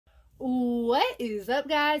What is up,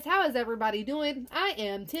 guys? How is everybody doing? I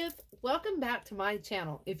am Tiff. Welcome back to my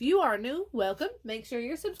channel. If you are new, welcome. Make sure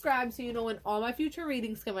you're subscribed so you know when all my future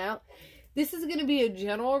readings come out. This is going to be a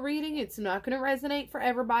general reading. It's not going to resonate for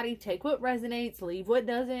everybody. Take what resonates, leave what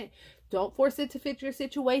doesn't. Don't force it to fit your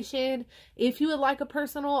situation. If you would like a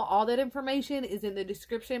personal, all that information is in the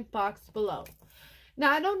description box below.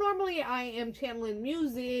 Now, I know normally I am channeling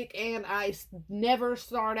music and I never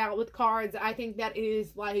start out with cards. I think that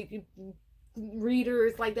is like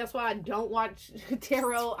readers, like that's why I don't watch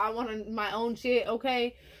tarot. I want my own shit,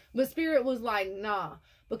 okay? But Spirit was like, nah.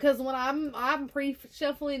 Because when I'm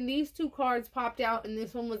pre-shuffling, these two cards popped out and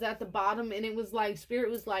this one was at the bottom and it was like, Spirit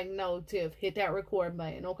was like, no, Tiff, hit that record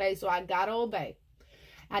button, okay? So I gotta obey.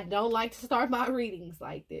 I don't like to start my readings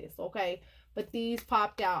like this, okay? But these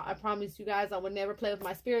popped out. I promise you guys I would never play with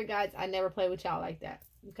my spirit guides. I never play with y'all like that.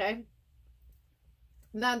 Okay?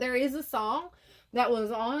 Now, there is a song that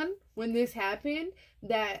was on when this happened.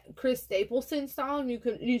 That Chris Stapleton song.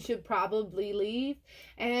 You should probably leave.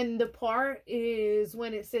 And the part is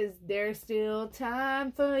when it says, there's still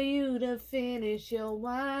time for you to finish your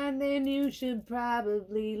wine. Then you should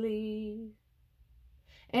probably leave.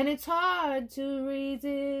 And it's hard to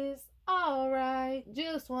resist. Alright,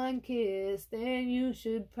 just one kiss, then you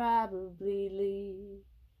should probably leave.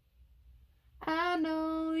 I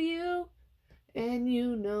know you, and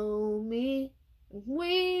you know me.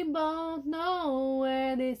 We both know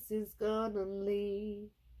where this is gonna lead.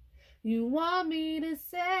 You want me to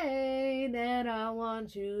say that I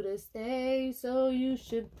want you to stay, so you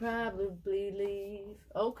should probably leave.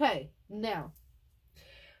 Okay, now,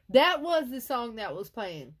 that was the song that was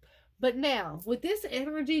playing. But now, with this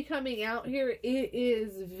energy coming out here, it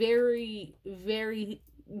is very, very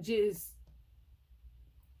just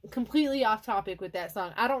completely off topic with that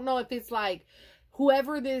song. I don't know if it's like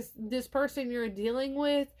whoever this person you're dealing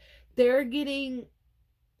with, they're getting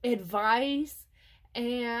advice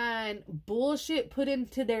and bullshit put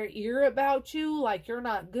into their ear about you. Like you're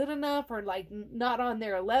not good enough or like not on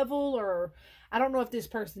their level, or I don't know if this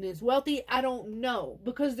person is wealthy. I don't know,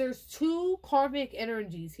 because there's two karmic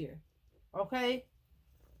energies here. Okay,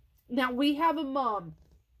 now we have a mom,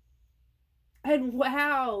 and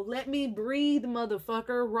wow, let me breathe,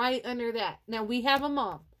 motherfucker, right under that. Now we have a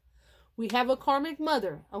mom, we have a karmic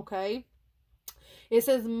mother. Okay, it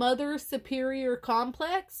says mother superior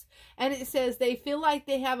complex, and it says they feel like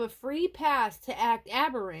they have a free pass to act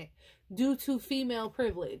aberrant due to female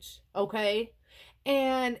privilege. Okay,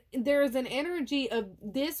 and there's an energy of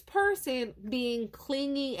this person being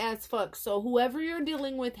clingy as fuck. So whoever you're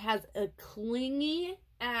dealing with has a clingy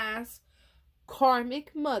ass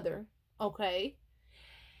karmic mother, okay?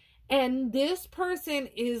 And this person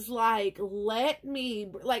is like, let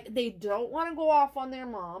me, like, they don't want to go off on their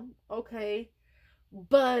mom, okay?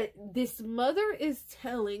 But this mother is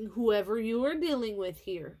telling whoever you are dealing with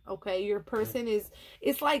here, okay? Your person is,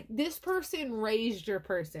 it's like this person raised your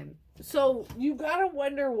person. So you gotta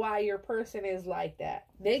wonder why your person is like that.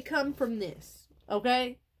 They come from this,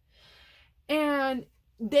 okay? And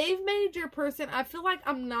they've made your person, I feel like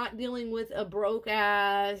I'm not dealing with a broke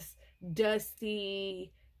ass,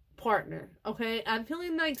 dusty partner, okay? I'm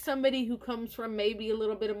feeling like somebody who comes from maybe a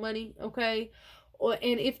little bit of money, okay?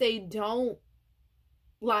 And if they don't,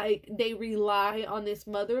 like, they rely on this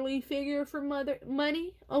motherly figure for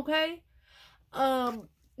money, okay?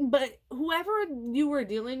 But whoever you were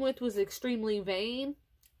dealing with was extremely vain,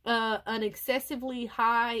 an excessively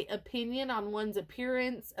high opinion on one's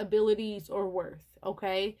appearance, abilities, or worth,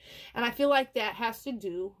 okay? And I feel like that has to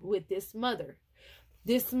do with this mother.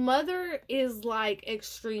 This mother is, like,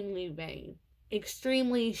 extremely vain,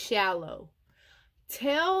 extremely shallow.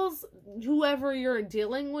 Tells whoever you're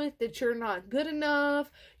dealing with that you're not good enough,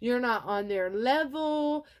 you're not on their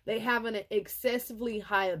level, they have an excessively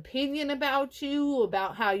high opinion about you,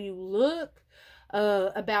 about how you look,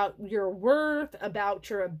 about your worth, about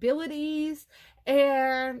your abilities,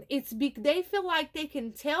 and they feel like they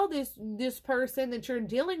can tell this person that you're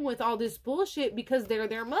dealing with all this bullshit because they're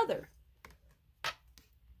their mother.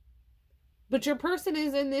 But your person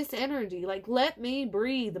is in this energy. Like, let me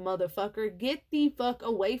breathe, motherfucker. Get the fuck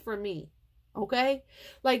away from me. Okay?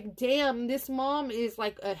 Like, damn, this mom is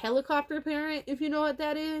like a helicopter parent, if you know what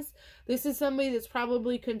that is. This is somebody that's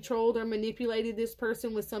probably controlled or manipulated this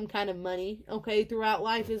person with some kind of money, okay, throughout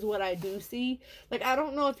life is what I do see. Like, I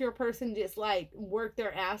don't know if your person just, like, worked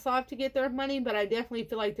their ass off to get their money, but I definitely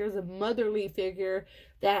feel like there's a motherly figure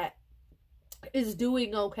that is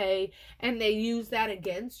doing okay, and they use that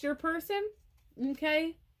against your person.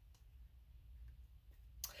 Okay,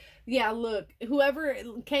 Yeah, look, whoever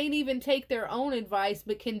can't even take their own advice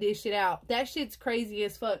but can dish it out. That shit's crazy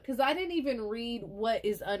as fuck. Because I didn't even read what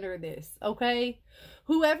is under this, okay?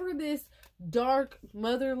 Whoever this dark,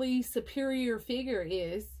 motherly, superior figure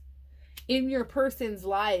is in your person's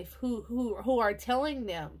life who are telling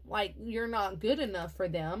them, like, you're not good enough for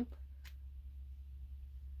them.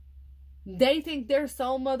 They think they're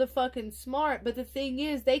so motherfucking smart, but the thing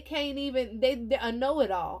is, they can't even, they're a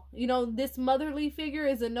know-it-all. You know, this motherly figure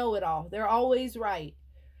is a know-it-all. They're always right.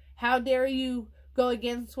 How dare you go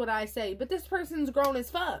against what I say? But this person's grown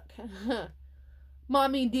as fuck.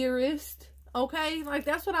 Mommy dearest. Okay? Like,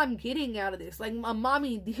 that's what I'm getting out of this. Like, a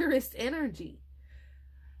mommy dearest energy.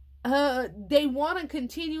 They want to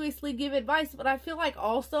continuously give advice, but I feel like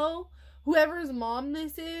also, whoever's mom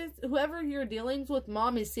this is, whoever you're dealing with,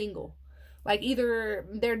 mom is single. Like, either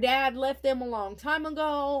their dad left them a long time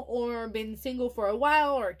ago, or been single for a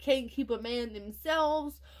while, or can't keep a man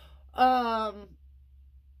themselves. So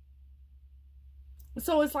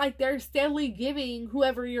it's like they're steadily giving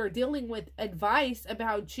whoever you're dealing with advice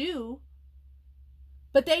about you,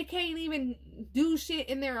 but they can't even do shit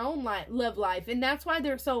in their own love life. And that's why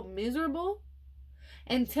they're so miserable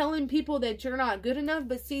and telling people that you're not good enough.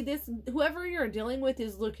 But see, this, whoever you're dealing with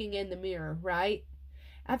is looking in the mirror, right?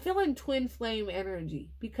 I feel in twin flame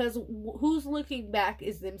energy, because who's looking back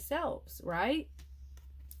is themselves, right?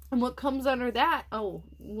 And what comes under that, oh,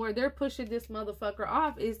 where they're pushing this motherfucker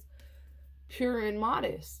off is pure and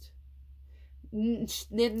modest.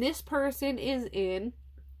 Then this person is in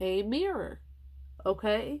a mirror,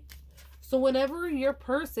 okay? So whenever your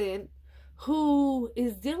person who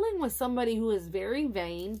is dealing with somebody who is very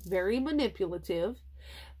vain, very manipulative,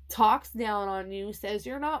 talks down on you, says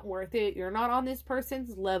you're not worth it, you're not on this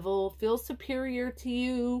person's level, feels superior to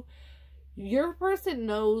you, your person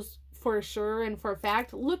knows for sure and for a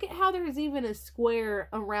fact. Look at how there's even a square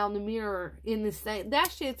around the mirror in the same.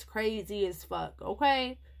 That shit's crazy as fuck,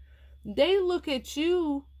 okay? They look at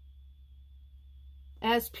you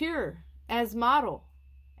as pure, as model,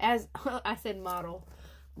 as, I said model,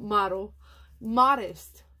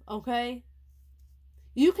 modest, okay?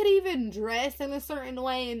 You could even dress in a certain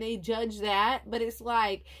way and they judge that, but it's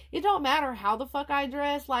like, it don't matter how the fuck I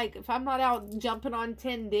dress. Like, if I'm not out jumping on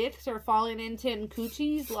 10 dicks or falling in 10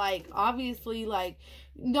 coochies, like, obviously, like,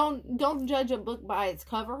 don't judge a book by its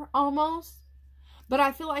cover, almost. But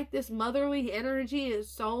I feel like this motherly energy is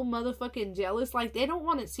so motherfucking jealous. Like, they don't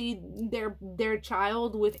want to see their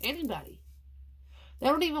child with anybody. They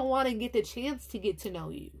don't even want to get the chance to get to know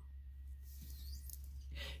you.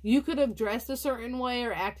 You could have dressed a certain way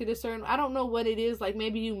or acted a certain, I don't know what it is. Like,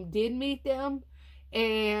 maybe you did meet them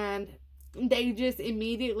and they just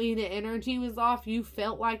immediately, the energy was off. You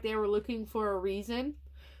felt like they were looking for a reason.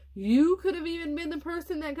 You could have even been the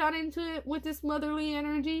person that got into it with this motherly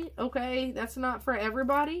energy. Okay, that's not for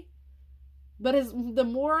everybody. But as the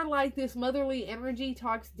more like this motherly energy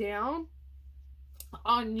talks down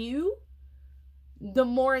on you, the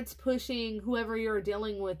more it's pushing whoever you're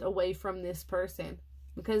dealing with away from this person.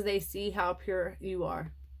 Because they see how pure you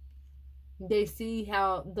are. They see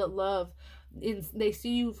how the love, they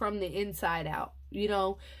see you from the inside out. You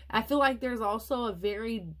know, I feel like there's also a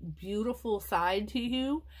very beautiful side to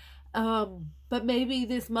you. But maybe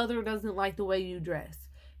this mother doesn't like the way you dress.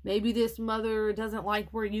 Maybe this mother doesn't like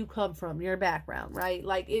where you come from, your background, right?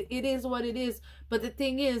 Like, it is what it is. But the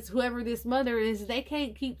thing is, whoever this mother is, they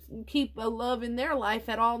can't keep a love in their life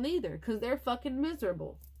at all neither. Because they're fucking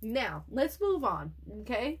miserable. Now, let's move on,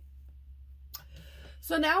 okay?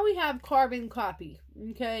 So now we have carbon copy,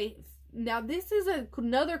 okay? Now, this is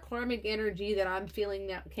another karmic energy that I'm feeling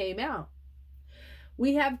that came out.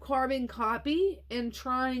 We have carbon copy and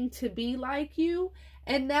trying to be like you.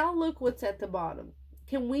 And now look what's at the bottom.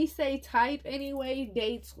 Can we say type anyway?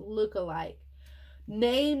 Dates look alike.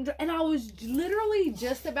 Named, and I was literally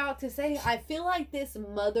just about to say, I feel like this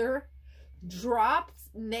mother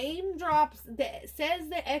name drops that says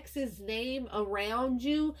the ex's name around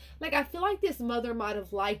you. Like, I feel like this mother might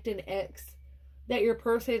have liked an ex that your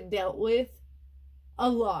person dealt with a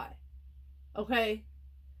lot, okay?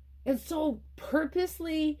 And so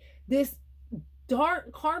purposely this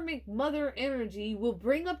dark karmic mother energy will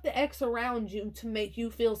bring up the ex around you to make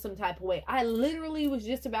you feel some type of way. I literally was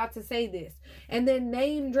just about to say this, and then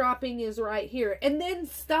name dropping is right here. And then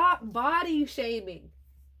stop body shaming.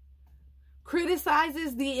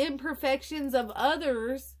 Criticizes the imperfections of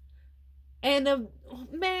others. And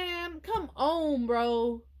man, come on,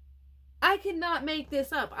 bro. I cannot make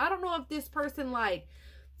this up. I don't know if this person, like,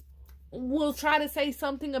 will try to say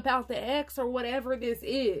something about the ex or whatever this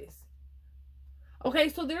is. Okay,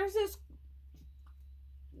 so there's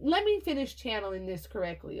let me finish channeling this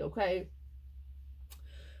correctly, okay?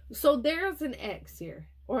 So there's an ex here,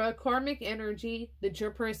 or a karmic energy that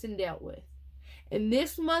your person dealt with. And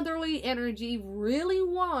this motherly energy really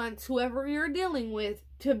wants whoever you're dealing with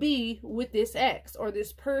to be with this ex, or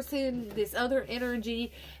this person, this other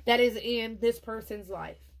energy that is in this person's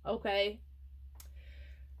life, okay?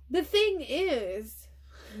 The thing is,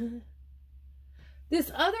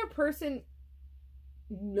 this other person,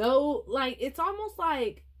 like, it's almost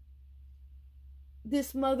like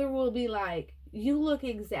this mother will be like, you look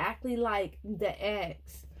exactly like the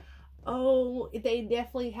ex. Oh, they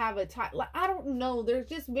definitely have a type. Like, I don't know. There's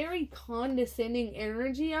just very condescending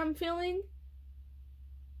energy I'm feeling.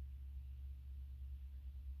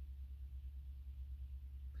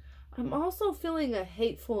 I'm also feeling a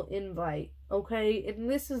hateful invite, okay? And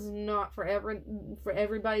this is not for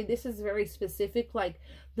everybody. This is very specific. Like,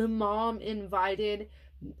 the mom invited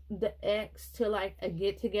the ex to, like, a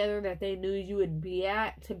get-together that they knew you would be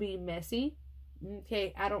at to be messy.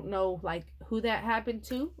 Okay, I don't know, like, who that happened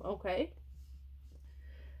to, okay?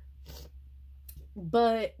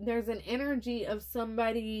 But there's an energy of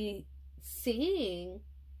somebody seeing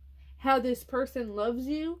how this person loves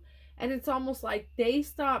you, and it's almost like they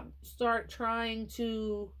start trying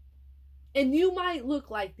to, and you might look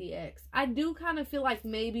like the ex. I do kind of feel like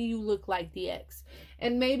maybe you look like the ex,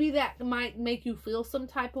 and maybe that might make you feel some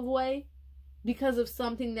type of way because of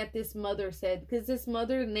something that this mother said, because this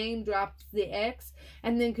mother name dropped the ex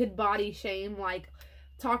and then could body shame, like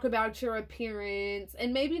talk about your appearance,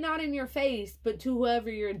 and maybe not in your face, but to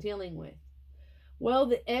whoever you're dealing with. Well,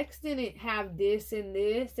 the ex didn't have this and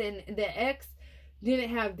this, and the ex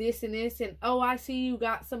didn't have this and this, and oh, I see you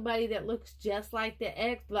got somebody that looks just like the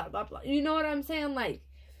ex, blah, blah, blah. You know what I'm saying? Like,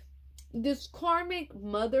 this karmic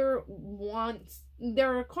mother wants,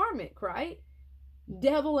 they're a karmic, right?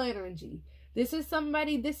 Devil energy. This is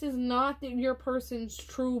somebody, this is not your person's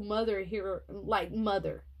true mother here, like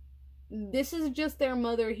mother. This is just their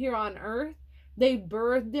mother here on earth. They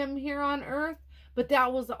birthed them here on earth, but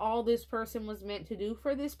that was all this person was meant to do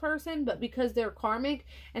for this person. But because they're karmic,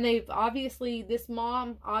 and they've obviously, this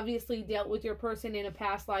mom obviously dealt with your person in a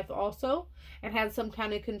past life also, and had some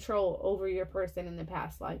kind of control over your person in the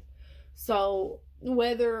past life. So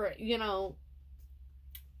whether, you know,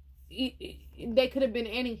 they could have been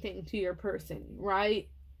anything to your person, right?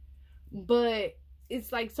 But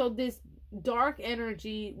it's like, so this dark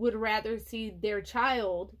energy would rather see their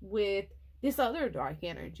child with this other dark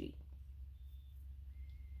energy.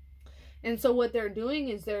 And so what they're doing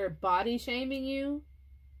is they're body shaming you.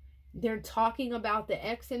 They're talking about the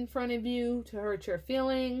ex in front of you to hurt your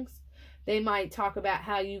feelings. They might talk about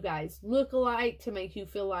how you guys look alike to make you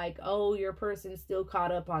feel like, oh, your person's still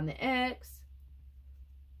caught up on the ex.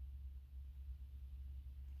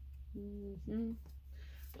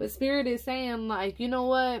 But Spirit is saying, like, you know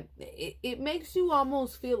what? It makes you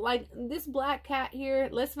almost feel like this black cat here.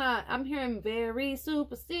 I'm hearing very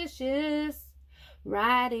superstitious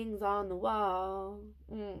writings on the wall.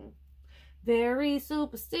 Very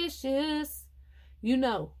superstitious. You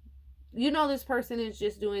know this person is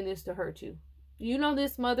just doing this to hurt you. You know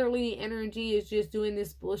this motherly energy is just doing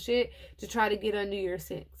this bullshit to try to get under your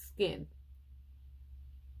skin.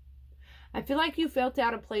 I feel like you felt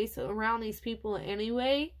out of place around these people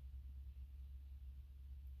anyway.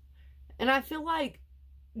 And I feel like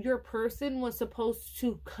your person was supposed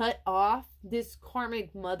to cut off this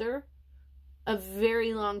karmic mother a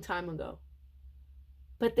very long time ago.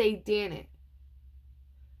 But they didn't.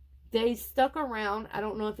 They stuck around. I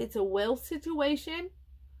don't know if it's a wealth situation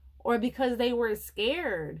or because they were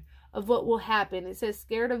scared of what will happen. It says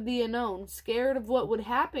scared of the unknown, scared of what would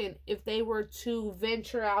happen if they were to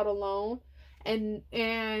venture out alone and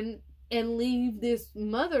leave this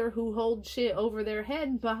mother who holds shit over their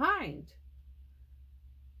head behind.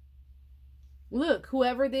 Look,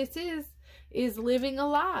 whoever this is living a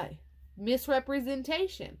lie.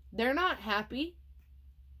 Misrepresentation. They're not happy.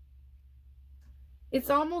 It's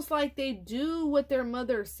almost like they do what their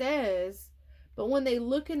mother says, but when they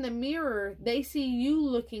look in the mirror, they see you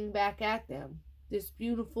looking back at them. This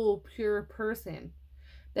beautiful, pure person.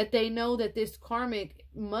 That they know that this karmic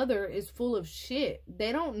mother is full of shit.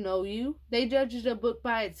 They don't know you. They judged a book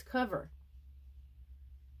by its cover.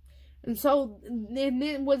 And so, and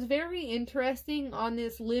it was very interesting on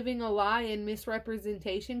this living a lie and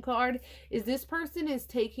misrepresentation card is this person is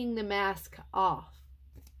taking the mask off.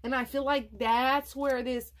 And I feel like that's where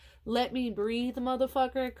this let me breathe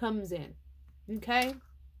motherfucker comes in. Okay?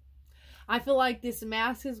 I feel like this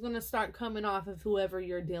mask is going to start coming off of whoever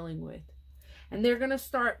you're dealing with. And they're going to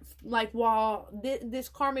start, like, while this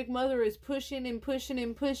karmic mother is pushing and pushing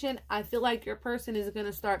and pushing, I feel like your person is going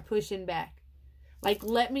to start pushing back. Like,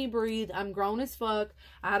 let me breathe. I'm grown as fuck.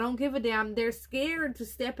 I don't give a damn. They're scared to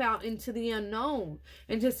step out into the unknown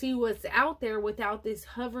and to see what's out there without this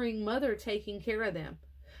hovering mother taking care of them.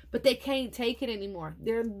 But they can't take it anymore.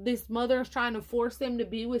 This mother is trying to force them to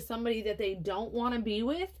be with somebody that they don't want to be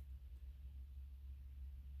with.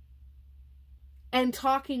 And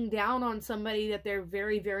talking down on somebody that they're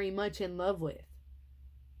very, very much in love with.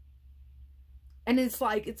 And it's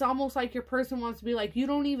like, it's almost like your person wants to be like, you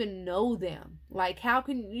don't even know them. Like, how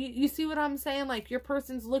can you see what I'm saying? Like, your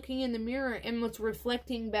person's looking in the mirror and what's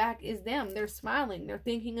reflecting back is them. They're smiling. They're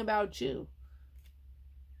thinking about you.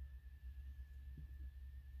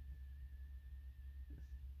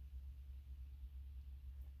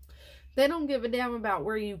 They don't give a damn about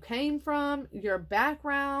where you came from, your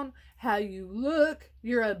background, how you look,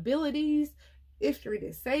 your abilities, if you're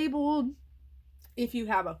disabled, if you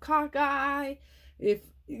have a cock eye, if,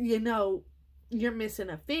 you know, you're missing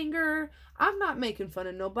a finger. I'm not making fun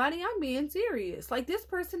of nobody. I'm being serious. Like, this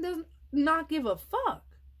person does not give a fuck.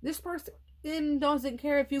 This person doesn't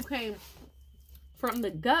care if you came from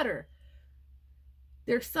the gutter.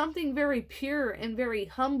 There's something very pure and very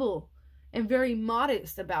humble and very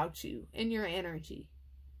modest about you and your energy.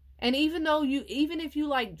 And even if you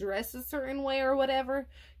like dress a certain way or whatever,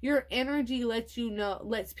 your energy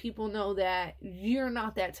lets people know that you're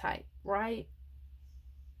not that type, right?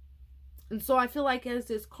 And so I feel like as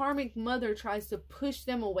this karmic mother tries to push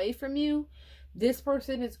them away from you, this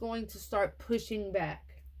person is going to start pushing back.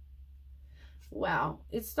 Wow.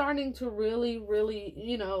 It's starting to really, really,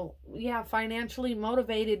 you know, yeah, financially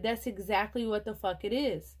motivated. That's exactly what the fuck it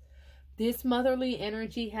is. This motherly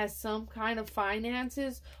energy has some kind of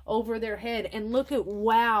finances over their head. And look at,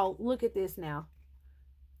 wow, look at this now.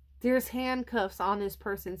 There's handcuffs on this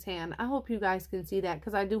person's hand. I hope you guys can see that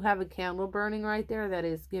because I do have a candle burning right there that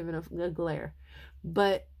is giving a glare.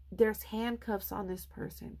 But there's handcuffs on this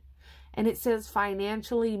person. And it says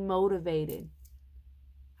financially motivated.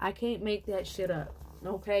 I can't make that shit up.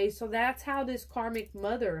 Okay, so that's how this karmic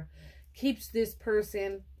mother keeps this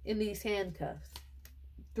person in these handcuffs.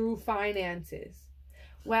 Through finances.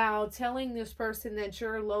 Wow, telling this person that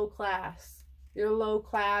you're low class. You're low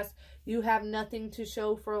class. You have nothing to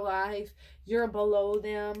show for life. You're below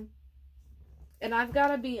them. And I've got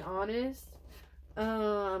to be honest.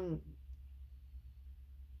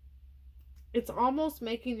 It's almost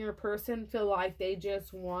making your person feel like they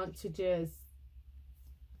just want to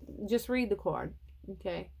just read the card.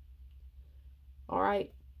 Okay. All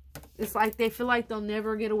right. It's like they feel like they'll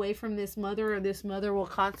never get away from this mother, or this mother will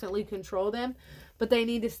constantly control them. But they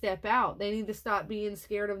need to step out. They need to stop being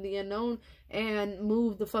scared of the unknown and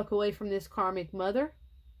move the fuck away from this karmic mother.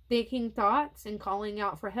 Thinking thoughts and calling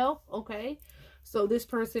out for help. Okay. So this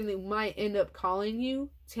person might end up calling you,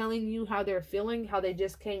 telling you how they're feeling, how they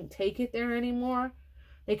just can't take it there anymore.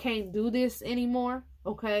 They can't do this anymore.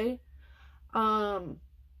 Okay.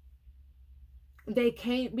 They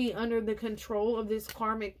can't be under the control of this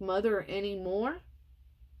karmic mother anymore.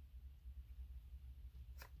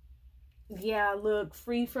 Yeah, look,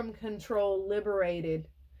 free from control, liberated.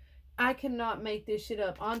 I cannot make this shit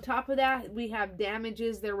up. On top of that, we have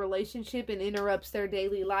damages their relationship and interrupts their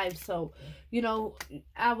daily life. So, you know,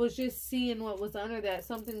 I was just seeing what was under that.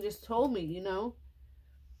 Something just told me, you know.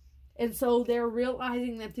 And so they're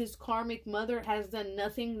realizing that this karmic mother has done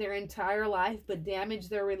nothing their entire life but damage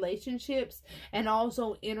their relationships and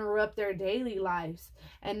also interrupt their daily lives.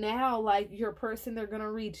 And now, like, your person, they're going to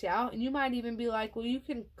reach out. And you might even be like, well, you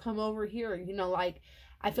can come over here. You know, like,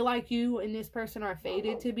 I feel like you and this person are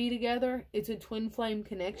fated to be together. It's a twin flame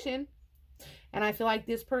connection. And I feel like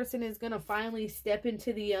this person is going to finally step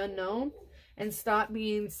into the unknown and stop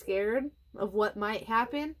being scared of what might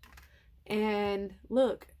happen. And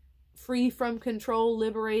look, free from control,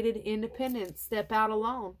 liberated, independent. Step out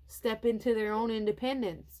alone. Step into their own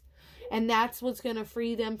independence. And that's what's going to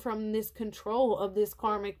free them from this control of this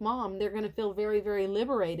karmic mom. They're going to feel very, very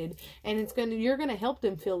liberated. And you're going to help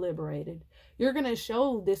them feel liberated. You're going to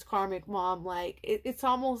show this karmic mom, like, it's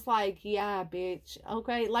almost like, yeah, bitch.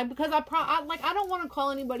 Okay. Like, because I don't want to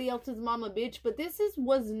call anybody else's mom a bitch, but this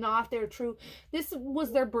was not their this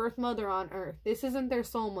was their birth mother on earth. This isn't their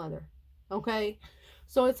soul mother. Okay.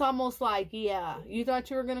 So it's almost like, yeah, you thought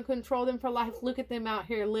you were going to control them for life. Look at them out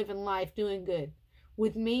here living life, doing good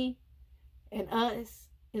with me and us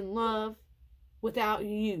in love without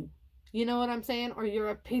you. You know what I'm saying? Or your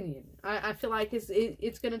opinion. I feel like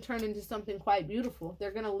it's going to turn into something quite beautiful.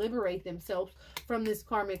 They're going to liberate themselves from this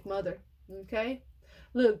karmic mother. Okay?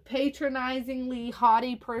 Look, patronizingly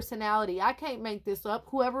haughty personality. I can't make this up.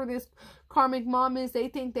 Whoever this karmic mom is, they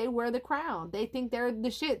think they wear the crown. They think they're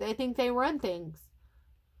the shit. They think they run things.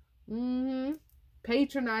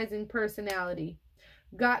 Patronizing personality.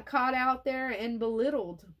 Got caught out there and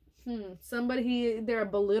belittled. Somebody, they're a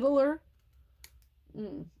belittler.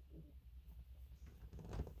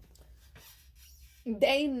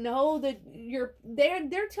 They know that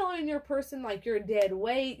they're telling your person like you're dead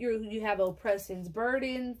weight, you have oppressing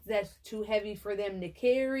burdens that's too heavy for them to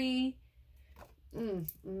carry.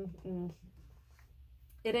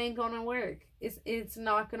 It ain't gonna work. It's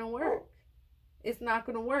not gonna work. It's not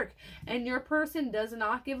gonna work. And your person does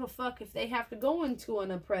not give a fuck if they have to go into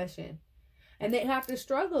an oppression and they have to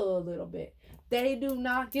struggle a little bit. They do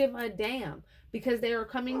not give a damn because they are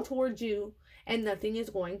coming towards you and nothing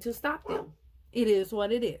is going to stop them. It is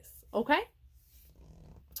what it is. Okay?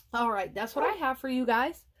 All right. That's what I have for you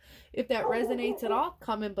guys. If that resonates at all,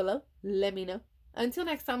 comment below. Let me know. Until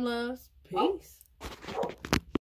next time, loves. Peace.